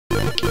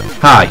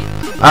Hi,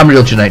 I'm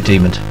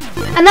RealGenericDemon.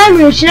 And I'm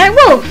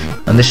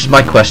RealGenericWolf. And this is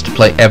my quest to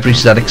play every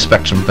ZX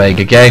Spectrum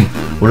Vega game.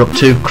 We're up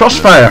to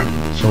Crossfire,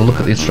 so we'll look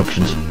at the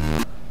instructions.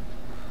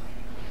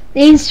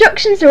 The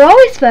instructions are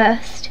always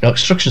first.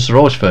 Instructions are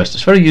always first.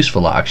 It's very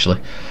useful, that, actually.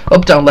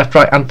 Up, down, left,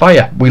 right, and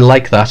fire. We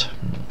like that.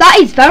 That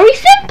is very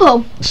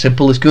simple.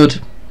 Simple is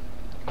good.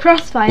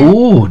 Crossfire.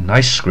 Ooh,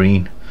 nice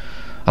screen.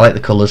 I like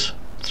the colours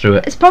through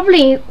it. It's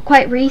probably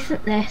quite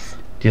recent, this.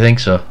 Do you think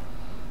so?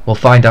 We'll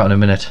find out in a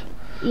minute.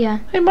 Yeah.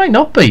 It might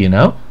not be, you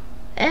know.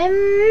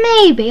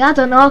 Maybe, I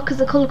don't know, because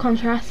the colour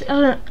contrast.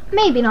 I don't.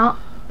 Maybe not.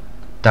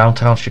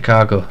 Downtown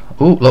Chicago.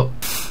 Ooh, look.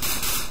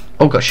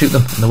 Oh, got to shoot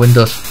them in the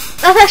windows.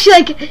 That's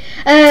actually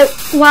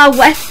like Wild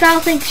West style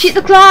thing. Shoot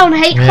the clown. I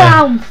hate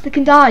clowns. They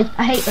can die.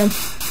 I hate them.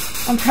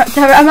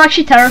 I'm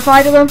actually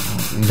terrified of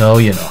them. No,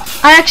 you're not.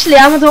 I actually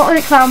am. I don't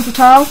like clowns at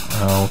all.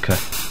 Oh, okay.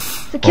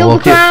 So kill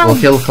the clown. We'll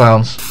kill the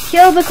clowns.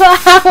 Kill the clown.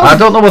 I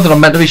don't know whether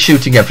I'm meant to be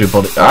shooting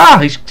everybody. Ah,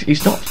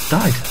 he's not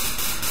died.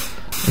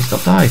 He's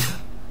not died.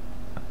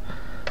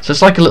 So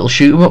it's like a little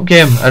shoot 'em up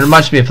game. It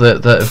reminds me of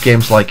of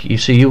games like you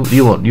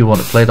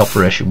want to play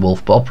Operation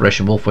Wolf, but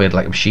Operation Wolf we had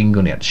like a machine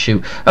gun you had to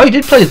shoot. Oh, you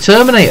did play the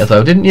Terminator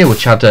though, didn't you?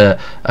 Which had a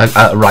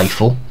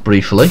rifle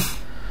briefly.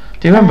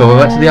 Do you remember we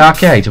went to the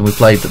arcade and we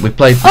played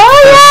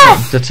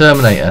the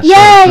Terminator?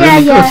 Yeah, so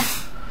really yeah.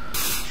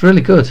 It's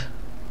really good.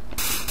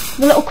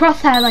 The little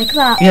crosshair like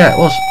that. Yeah, it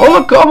was.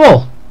 Oh, I got them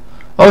all.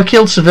 Oh, I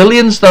killed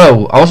civilians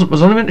though. I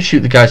was only meant to shoot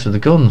the guys with the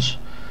guns.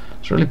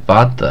 It's really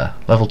bad there.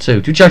 Level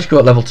 2. Did you actually go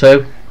at level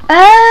 2?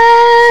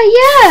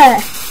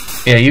 Yeah.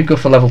 Yeah, you go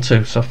for level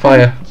 2. So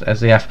fire as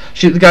the F.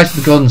 Shoot the guys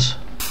with the guns.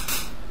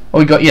 Oh,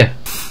 he got you.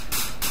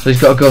 So he's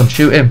got a gun.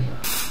 Shoot him.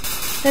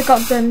 They've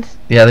got guns.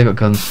 Yeah, they got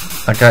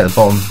guns. That guy at the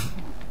bottom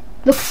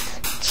Looks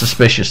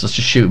suspicious. Let's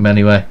just shoot him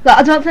anyway. But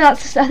I don't think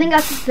that's. I think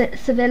that's a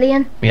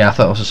civilian. Yeah, I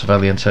thought it was a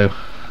civilian too.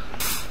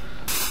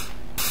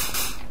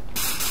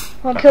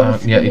 I'll kill the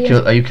civilian.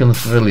 Yeah, are you killing the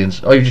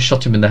civilians? Oh, you just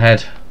shot him in the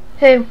head.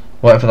 Who?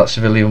 Whatever that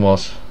civilian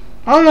was.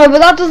 Oh no, but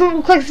that doesn't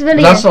look like a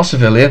civilian. But that's not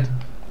civilian.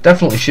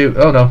 Definitely shoot.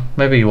 Oh no,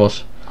 maybe he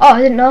was. Oh,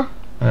 I didn't know.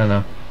 I don't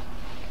know.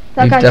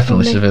 That He's guy's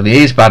definitely probably civilian.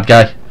 He's bad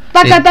guy.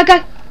 Bad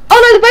guy. Oh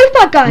no, they're both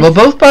bad guys. Well,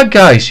 both bad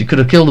guys. You could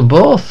have killed them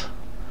both.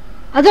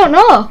 I don't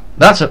know.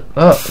 That's a.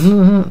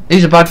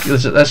 He's a bad.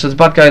 There's a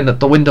bad guy in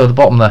the window at the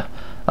bottom there.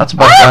 That's a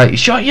bad guy. He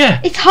shot you.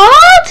 It's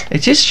hard.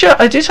 It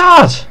is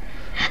hard.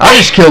 I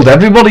just killed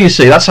everybody. You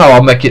see, that's how I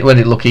make it when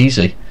it look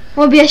easy.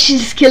 Maybe I should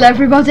just kill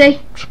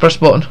everybody. Just press the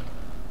button.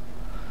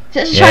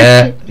 Just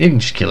Yeah, you can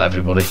just kill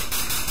everybody.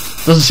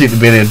 Doesn't seem to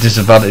be any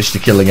disadvantage to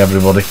killing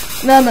everybody.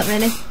 No, not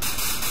really.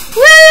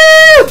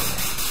 Woo!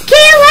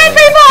 Kill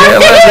everybody!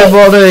 Kill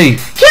everybody!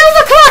 Kill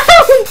the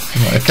clown!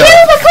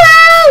 Kill the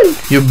clown!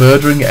 You're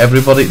murdering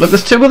everybody. Look,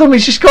 there's two of them.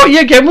 He's just got you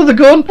again with a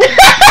gun.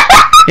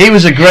 He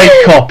was a great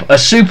cop, a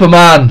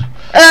Superman.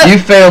 You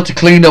failed to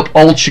clean up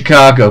old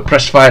Chicago.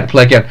 Press fire to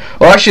play again.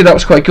 Well, actually, that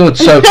was quite good.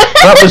 So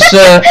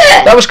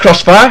that was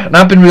Crossfire, and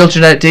I've been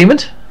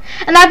RealGenericDemon.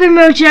 And I've been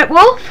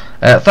RealGenericWolf.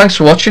 Thanks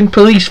for watching.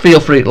 Please feel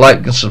free to like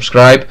and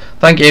subscribe.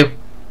 Thank you.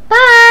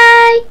 Bye.